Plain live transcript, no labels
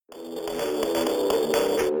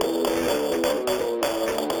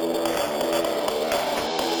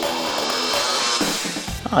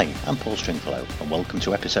Hi, I'm Paul Stringfellow, and welcome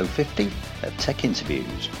to episode 50 of Tech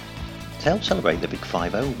Interviews. To help celebrate the Big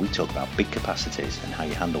 5-0, we talk about big capacities and how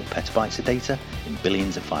you handle petabytes of data in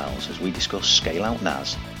billions of files as we discuss scale-out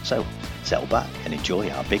NAS. So, settle back and enjoy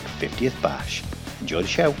our big 50th bash. Enjoy the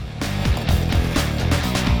show.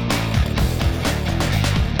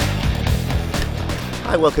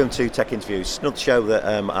 Hi, welcome to Tech Interviews, another show that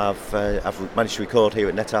I've managed to record here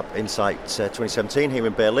at NetApp Insight 2017 here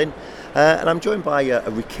in Berlin. And I'm joined by a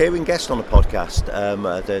recurring guest on the podcast,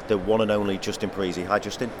 the one and only Justin Parisi. Hi,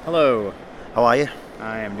 Justin. Hello. How are you?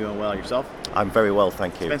 I am doing well. Yourself? I'm very well,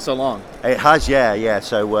 thank you. It's been so long. It has, yeah.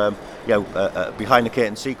 So, behind the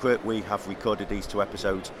curtain secret, we have recorded these two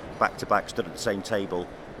episodes back to back, stood at the same table,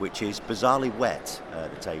 which is bizarrely wet,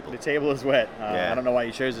 the table. The table is wet. Yeah. I don't know why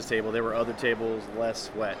you chose this table. There were other tables less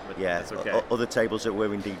wet, but that's okay. Other tables that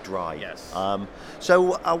were indeed dry. Yes.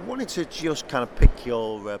 So I wanted to just kind of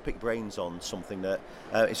pick brains on something that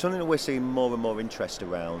it's something that we're seeing more and more interest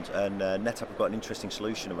around, and NetApp have got an interesting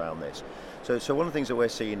solution around this. So one of the things that we're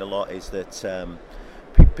seeing a lot is that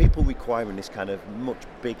people requiring this kind of much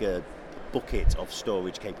bigger bucket of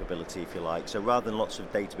storage capability, if you like. So rather than lots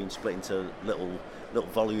of data being split into little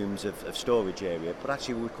volumes of storage area, but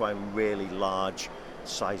actually requiring really large,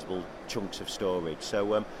 sizable chunks of storage.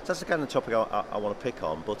 So that's the kind of topic I want to pick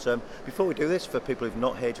on. But before we do this, for people who've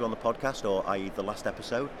not heard you on the podcast, or i.e. the last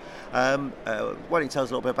episode, why don't you tell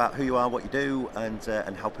us a little bit about who you are, what you do,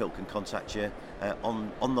 and how people can contact you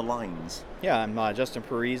on the lines? Yeah, I'm Justin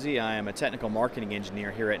Parisi. I am a technical marketing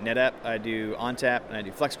engineer here at NetApp. I do ONTAP and I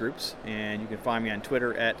do Flex Groups, and you can find me on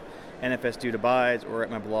Twitter at NFSDudeAbides or at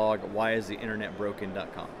my blog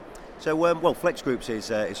whyistheinternetbroken.com. So, Flex Groups is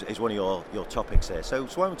one of your topics here. So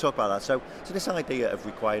why don't we talk about that? So this idea of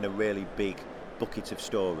requiring a really big bucket of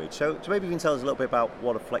storage. So maybe you can tell us a little bit about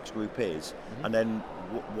what a Flex Group is, and then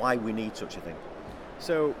why we need such a thing.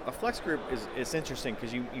 So a Flex Group is interesting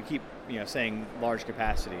because you keep saying large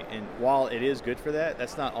capacity, and while it is good for that,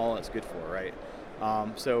 that's not all it's good for, right?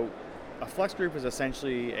 So a Flex Group is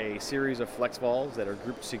essentially a series of Flex Vols that are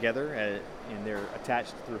grouped together, and they're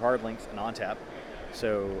attached through hard links and ONTAP.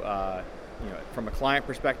 So, from a client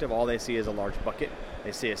perspective, all they see is a large bucket.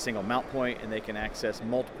 They see a single mount point, and they can access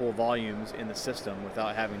multiple volumes in the system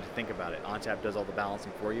without having to think about it. ONTAP does all the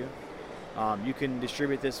balancing for you. You can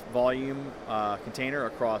distribute this volume container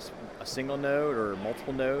across a single node or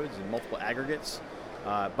multiple nodes and multiple aggregates.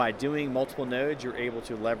 By doing multiple nodes, you're able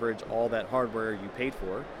to leverage all that hardware you paid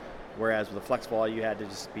for, whereas with a FlexVol, you had to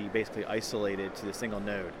just be basically isolated to the single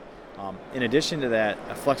node. In addition to that,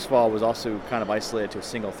 a FlexVol was also kind of isolated to a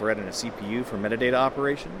single thread and a CPU for metadata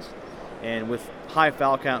operations. And with high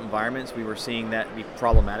file count environments, we were seeing that be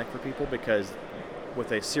problematic for people because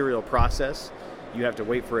with a serial process, you have to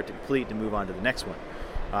wait for it to complete to move on to the next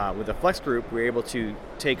one. With a Flex Group, we're able to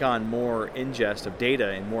take on more ingest of data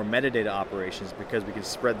and more metadata operations because we can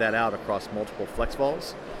spread that out across multiple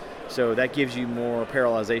FlexVols. So that gives you more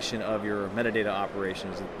parallelization of your metadata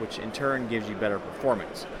operations, which in turn gives you better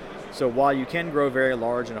performance. So while you can grow very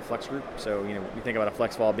large in a Flex Group, so we think about a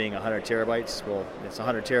FlexVol being 100 terabytes, well, it's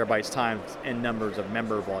 100 terabytes times n numbers of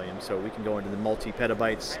member volume, so we can go into the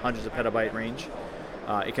multi-petabytes, hundreds of petabyte range.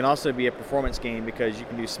 It can also be a performance gain because you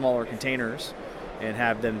can do smaller containers and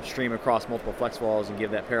have them stream across multiple FlexVols and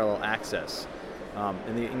give that parallel access.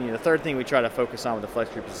 And the third thing we try to focus on with the Flex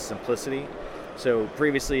Group is simplicity. So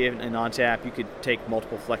previously in ONTAP, you could take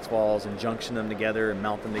multiple FlexVols and junction them together and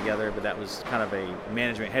mount them together, but that was kind of a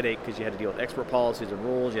management headache because you had to deal with export policies and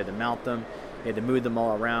rules, you had to mount them, you had to move them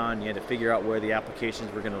all around, you had to figure out where the applications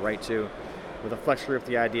were going to write to. With a Flex Group,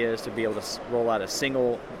 the idea is to be able to roll out a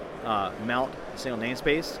single mount, a single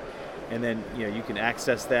namespace, and then you can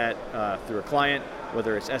access that through a client,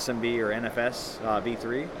 whether it's SMB or NFS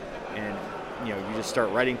v3, and you just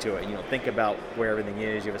start writing to it. You don't think about where everything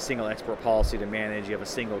is. You have a single export policy to manage. You have a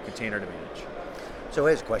single container to manage. So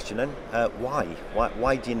here's a question then: why?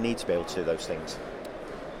 Why do you need to be able to do those things?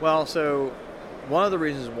 Well, so one of the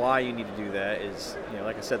reasons why you need to do that is,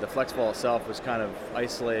 like I said, the FlexVol itself was kind of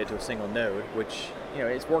isolated to a single node, which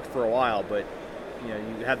it's worked for a while, but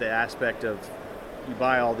you have the aspect of you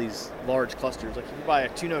buy all these large clusters. Like if you buy a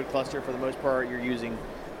 2-node cluster, for the most part, you're using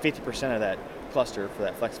 50% of that cluster for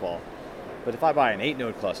that FlexVol. But if I buy an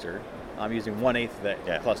 8-node cluster, I'm using 1/8 of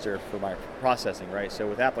that cluster for my processing, right? So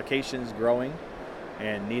with applications growing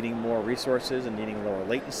and needing more resources and needing lower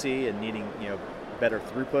latency and needing better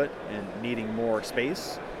throughput and needing more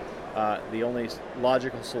space, the only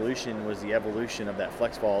logical solution was the evolution of that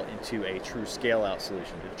FlexVol into a true scale-out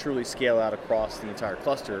solution. To truly scale out across the entire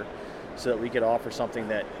cluster so that we could offer something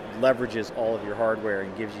that leverages all of your hardware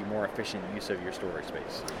and gives you more efficient use of your storage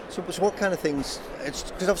space. So what kind of things?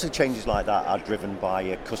 Because obviously changes like that are driven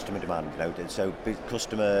by customer demand. So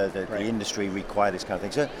the industry require this kind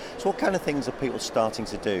of thing. So what kind of things are people starting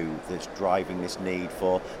to do that's driving this need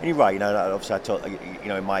for? And you're right. Obviously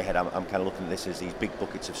in my head, I'm kind of looking at this as these big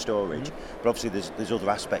buckets of storage. But obviously there's other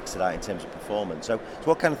aspects to that in terms of performance. So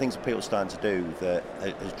what kind of things are people starting to do that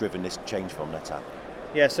has driven this change from NetApp?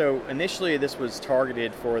 Yeah, so initially this was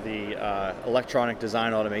targeted for the electronic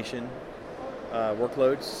design automation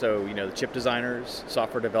workloads. So, the chip designers,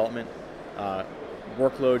 software development,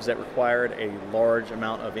 workloads that required a large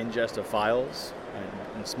amount of ingest of files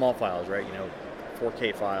and small files, right?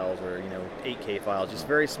 4K files or 8K files, just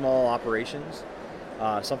very small operations.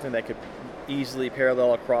 Something that could easily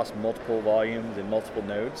parallel across multiple volumes and multiple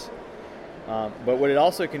nodes. But what it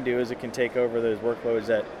also can do is it can take over those workloads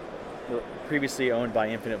that were previously owned by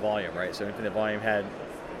Infinite Volume, right? So Infinite Volume had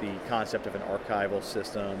the concept of an archival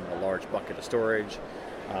system, a large bucket of storage,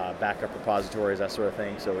 backup repositories, that sort of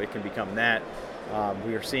thing. So it can become that.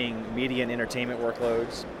 We are seeing media and entertainment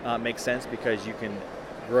workloads make sense because you can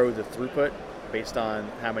grow the throughput based on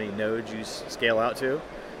how many nodes you scale out to.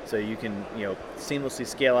 So you can seamlessly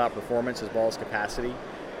scale out performance as well as capacity.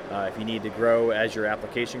 If you need to grow as your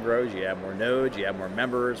application grows, you add more nodes, you add more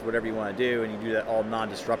members, whatever you want to do, and you do that all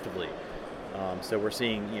non-disruptively. So we're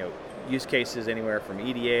seeing use cases anywhere from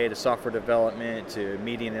EDA to software development to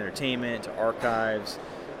media and entertainment to archives.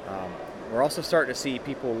 We're also starting to see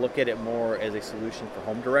people look at it more as a solution for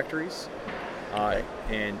home directories.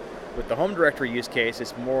 And with the home directory use case,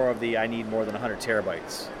 it's more of I need more than 100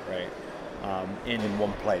 terabytes, right? In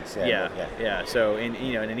one place, yeah. So in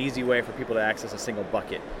an easy way for people to access a single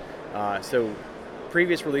bucket. So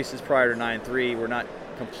previous releases prior to 9.3 were not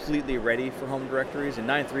completely ready for home directories, and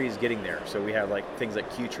 9.3 is getting there. So we have things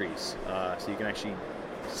like Q trees, so you can actually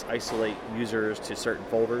isolate users to certain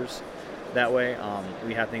folders that way.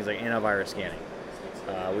 We have things like antivirus scanning.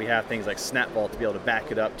 We have things like SnapVault to be able to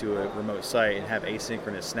back it up to a remote site and have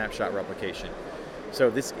asynchronous snapshot replication. So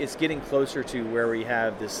it's getting closer to where we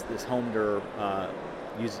have this HomeDir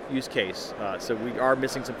use case. So we are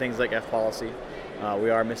missing some things like F-policy.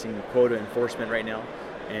 We are missing quota enforcement right now.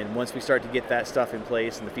 And once we start to get that stuff in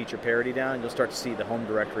place and the feature parity down, you'll start to see the home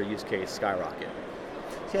directory use case skyrocket.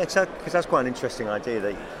 Yeah, because that's quite an interesting idea.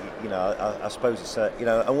 That I suppose it's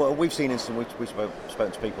and we've seen we've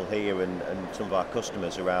spoken to people here and some of our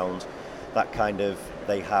customers around that kind of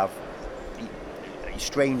they have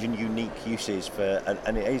strange and unique uses for,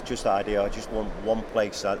 and it is just the idea. I just want one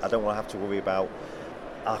place. I don't want to have to worry about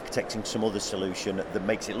architecting some other solution that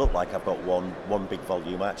makes it look like I've got one big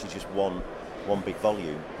volume. Actually, just one big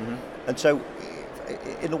volume. Mm-hmm. And so,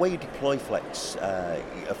 in the way you deploy a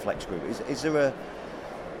Flex Group, is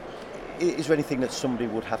there anything that somebody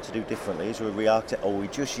would have to do differently? Is there a re-architect, or are we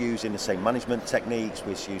just using the same management techniques?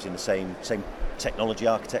 We're using the same technology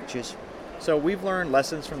architectures? So we've learned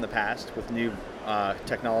lessons from the past with new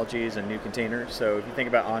technologies and new containers. So if you think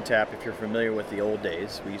about ONTAP, if you're familiar with the old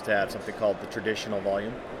days, we used to have something called the traditional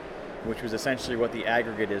volume, which was essentially what the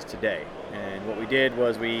aggregate is today. And what we did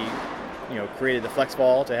was we created the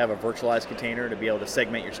FlexVol to have a virtualized container to be able to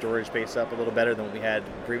segment your storage space up a little better than what we had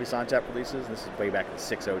in previous ONTAP releases. This is way back in the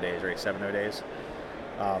 6.0 days, right? 7.0 days.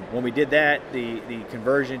 When we did that, the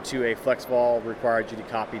conversion to a FlexVol required you to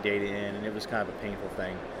copy data in, and it was kind of a painful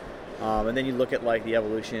thing. And then you look at the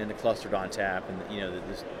evolution into clustered ONTAP, and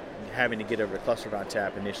this having to get over to clustered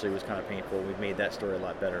ONTAP initially was kind of painful. We've made that story a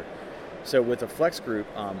lot better. So with the Flex Group,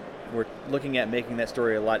 we're looking at making that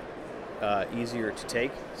story a lot easier to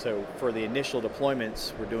take. So for the initial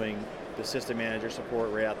deployments, we're doing the system manager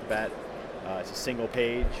support right out the bat. It's a single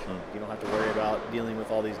page. You don't have to worry about dealing with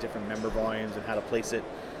all these different member volumes and how to place it.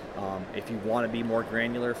 If you want to be more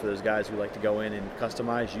granular for those guys who like to go in and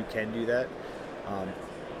customize, you can do that.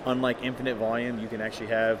 Unlike Infinite Volume, you can actually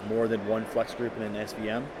have more than one Flex Group in an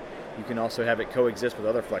SVM. You can also have it coexist with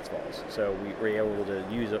other FlexVols. So we're able to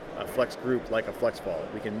use a Flex Group like a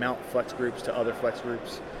FlexVol. We can mount Flex Groups to other Flex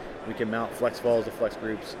Groups. We can mount FlexVols to Flex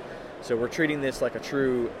Groups. So we're treating this like a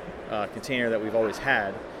true container that we've always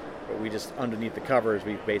had, but we just, underneath the covers,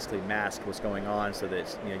 we've basically masked what's going on so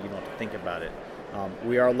that you don't have to think about it.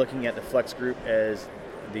 We are looking at the Flex Group as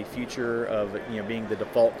the future of being the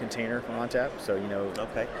default container for ONTAP. So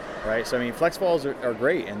okay, right. So FlexVols are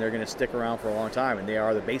great, and they're going to stick around for a long time, and they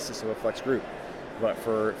are the basis of a Flex Group. But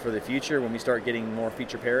for the future, when we start getting more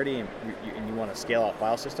feature parity and you want to scale out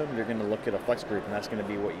file system, you're going to look at a Flex Group, and that's going to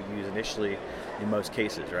be what you use initially in most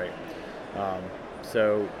cases, right?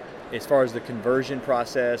 So as far as the conversion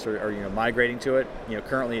process or migrating to it,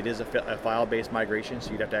 currently it is a file-based migration,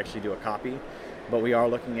 so you'd have to actually do a copy. But we are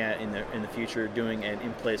looking at in the future doing an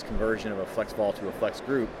in-place conversion of a FlexVol to a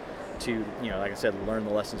FlexGroup to, like I said, learn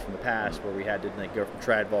the lessons from the past where we had to go from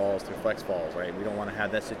TradVols to FlexVols, right? We don't want to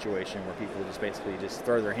have that situation where people just basically just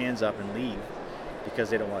throw their hands up and leave because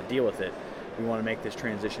they don't want to deal with it. We want to make this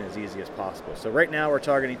transition as easy as possible. So right now we're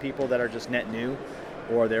targeting people that are just net new,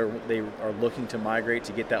 or they are looking to migrate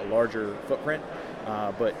to get that larger footprint.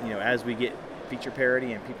 But as we get feature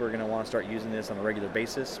parity and people are going to want to start using this on a regular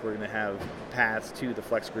basis, we're going to have paths to the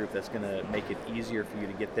Flex Group that's going to make it easier for you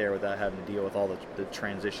to get there without having to deal with all the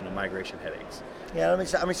transition and migration headaches. Yeah, it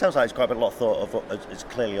sounds like it's quite a lot of thought of it's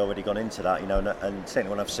clearly already gone into that, and certainly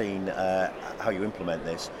when I've seen how you implement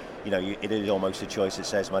this, it is almost a choice that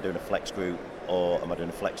says, am I doing a Flex Group or am I doing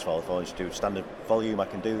a FlexVol? If I want to do standard volume, I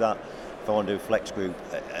can do that. If I want to do a Flex Group,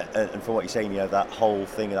 and from what you're saying, that whole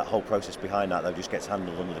thing, that whole process behind that, though, just gets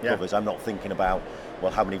handled under the covers. I'm not thinking about,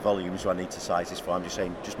 well, how many volumes do I need to size this for? I'm just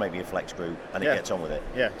saying, just make me a Flex Group, and it gets on with it.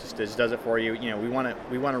 Yeah, just does it for you. We want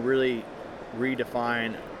to really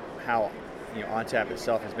redefine how ONTAP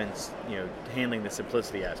itself has been handling the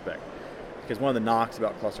simplicity aspect. Because one of the knocks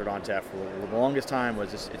about clustered ONTAP for the longest time was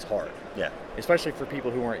just it's hard. Yeah. Especially for people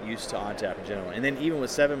who weren't used to ONTAP in general. And then even with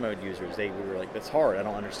 7-mode users, we were like, that's hard. I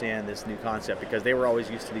don't understand this new concept, because they were always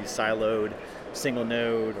used to these siloed single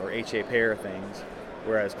node or HA pair things,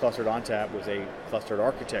 whereas clustered ONTAP was a clustered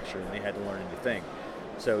architecture and they had to learn a new thing.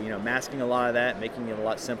 So, masking a lot of that, making it a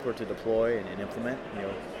lot simpler to deploy and implement,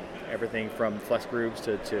 everything from Flex Groups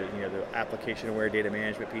to the application-aware data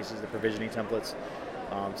management pieces, the provisioning templates,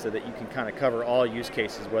 so that you can kind of cover all use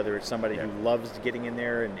cases, whether it's somebody who loves getting in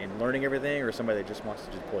there and learning everything, or somebody that just wants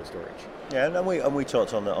to deploy storage. Yeah, and we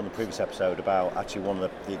talked on the previous episode about actually one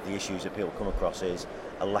of the issues that people come across is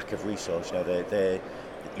a lack of resource. They're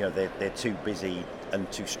too busy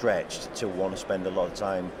and too stretched to want to spend a lot of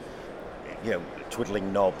time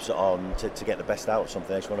twiddling knobs on to get the best out of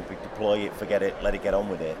something. They just want to deploy it, forget it, let it get on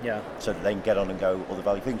with it, so that they can get on and go other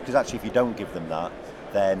value things. Because actually, if you don't give them that,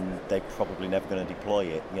 then they're probably never going to deploy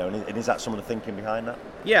it. And is that some of the thinking behind that?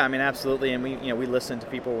 Yeah, absolutely. And we listen to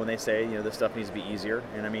people when they say, this stuff needs to be easier.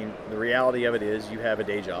 And the reality of it is, you have a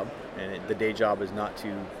day job, and the day job is not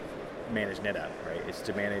to manage NetApp, right? It's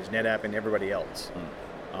to manage NetApp and everybody else.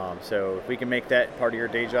 So if we can make that part of your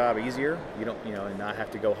day job easier, you don't, and not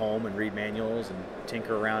have to go home and read manuals and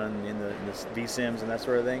tinker around in the vSIMs and that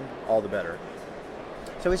sort of thing, all the better.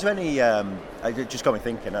 So is there any, it just got me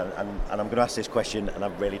thinking, and I'm going to ask this question and I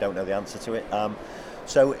really don't know the answer to it.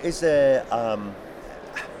 So is there, so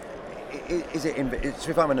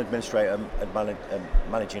if I'm an administrator and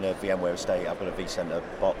managing a VMware estate, I've got a vCenter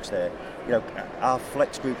box there, are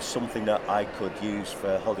Flex Groups something that I could use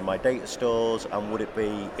for holding my data stores, and would it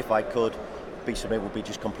be, if I could, be something that would be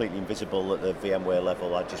just completely invisible at the VMware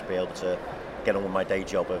level? I'd just be able to get on with my day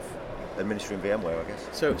job of administering VMware, I guess.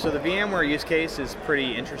 So the VMware use case is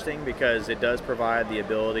pretty interesting, because it does provide the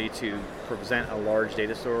ability to present a large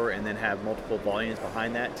data store and then have multiple volumes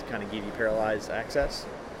behind that to kind of give you parallelized access.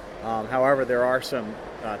 However, there are some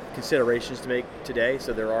considerations to make today.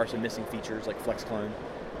 So there are some missing features like FlexClone,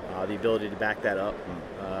 the ability to back that up.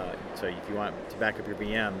 So if you want to back up your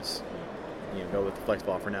VMs, go with the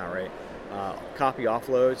FlexVol for now, right? Copy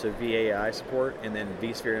offload, so VAI support, and then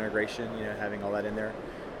vSphere integration, having all that in there.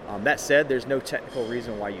 That said, there's no technical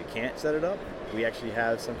reason why you can't set it up. We actually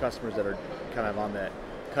have some customers that are kind of on that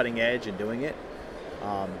cutting edge and doing it.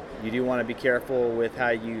 You do want to be careful with how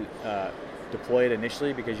you deploy it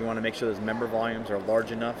initially, because you want to make sure those member volumes are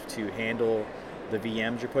large enough to handle the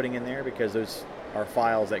VMs you're putting in there, because those are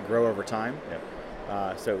files that grow over time.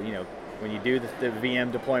 So when you do the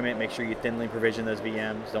VM deployment, make sure you thinly provision those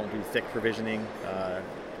VMs. Don't do thick provisioning,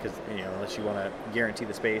 because unless you want to guarantee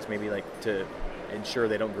the space, maybe like to ensure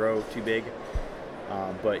they don't grow too big.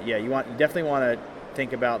 But yeah, you definitely want to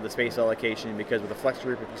think about the space allocation, because with a Flex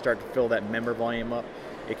Group, if you start to fill that member volume up,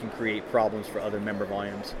 it can create problems for other member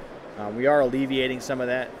volumes. We are alleviating some of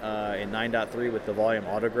that in 9.3 with the volume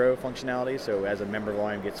auto grow functionality. So as a member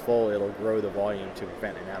volume gets full, it'll grow the volume to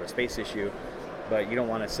prevent an outer space issue. But you don't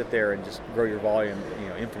want to sit there and just grow your volume,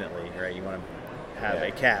 infinitely, right? You want to have a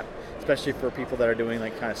cap, especially for people that are doing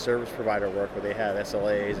like kind of service provider work where they have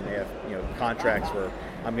SLAs and they have contracts where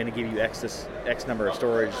I'm going to give you X number of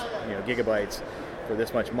storage, gigabytes for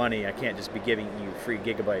this much money. I can't just be giving you free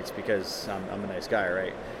gigabytes because I'm a nice guy,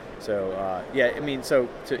 right? So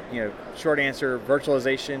short answer,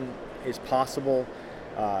 virtualization is possible.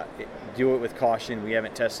 Do it with caution. We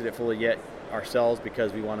haven't tested it fully yet ourselves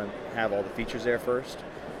because we want to have all the features there first.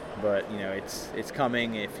 But it's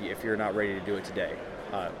coming if you're not ready to do it today.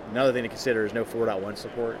 Another thing to consider is no 4.1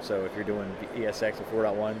 support. So if you're doing ESX with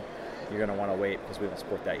 4.1, you're going to want to wait because we don't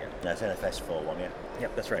support that yet. That's NFS 4.1, yeah.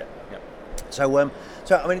 Yep, that's right. Yep. So I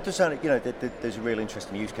mean, it does sound, there's a real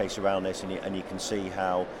interesting use case around this, and you can see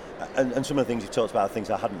how, and some of the things you've talked about are things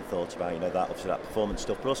I hadn't thought about, that obviously that performance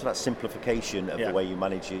stuff, but also that simplification of the way you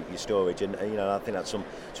manage your storage, and I think that's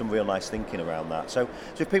some real nice thinking around that. So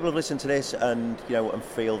if people have listened to this and and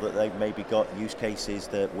feel that they've maybe got use cases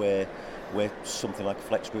that where something like a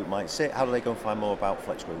Flex Group might sit, how do they go and find more about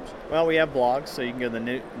Flex Groups? Well, we have blogs, so you can go to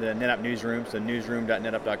the NetApp newsroom, so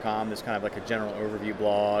newsroom.netapp.com. There's kind of like a general overview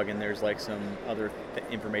blog, and there's like some other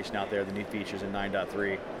information out there, the new features in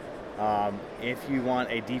 9.3. If you want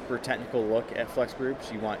a deeper technical look at Flex Groups,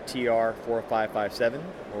 you want TR4557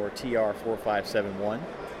 or TR4571.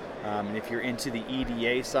 And if you're into the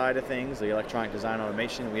EDA side of things, the electronic design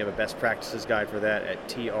automation, we have a best practices guide for that at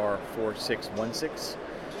TR4616.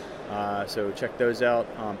 So check those out.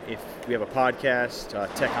 If we have a podcast,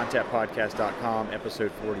 TechOnTapPodcast.com,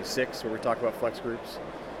 episode 46, where we talk about Flex Groups.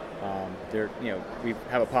 We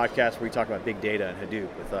have a podcast where we talk about big data and Hadoop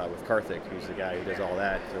with Karthik, who's the guy who does all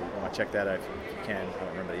that. So you want to check that out if you can. I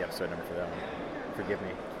don't remember the episode number for that one. Forgive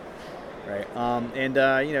me. Right.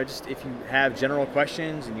 Just if you have general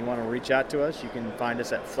questions and you want to reach out to us, you can find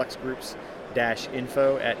us at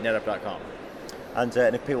flexgroups-info@netapp.com. And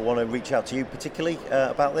if people want to reach out to you particularly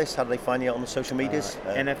about this, how do they find you on the social medias?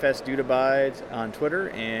 NFS Dudabides on Twitter,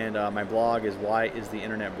 and my blog is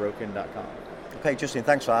whyistheinternetbroken.com. Okay, Justin,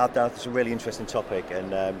 thanks for that. That's a really interesting topic,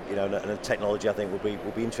 and and technology I think will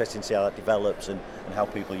be interesting to see how that develops and how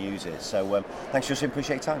people use it. So thanks, Justin.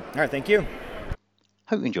 Appreciate your time. All right, thank you.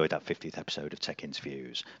 Hope you enjoyed that 50th episode of Tech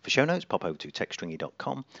Interviews. For show notes, pop over to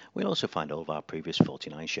techstringy.com. We'll also find all of our previous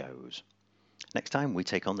 49 shows. Next time, we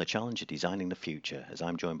take on the challenge of designing the future, as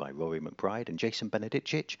I'm joined by Rory McBride and Jason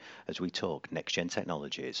Benedictich as we talk next-gen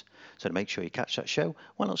technologies. So to make sure you catch that show,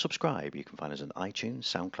 why not subscribe? You can find us on iTunes,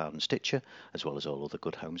 SoundCloud and Stitcher, as well as all other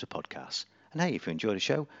good homes of podcasts. And hey, if you enjoyed the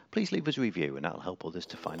show, please leave us a review and that'll help others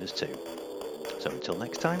to find us too. So until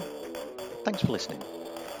next time, thanks for listening.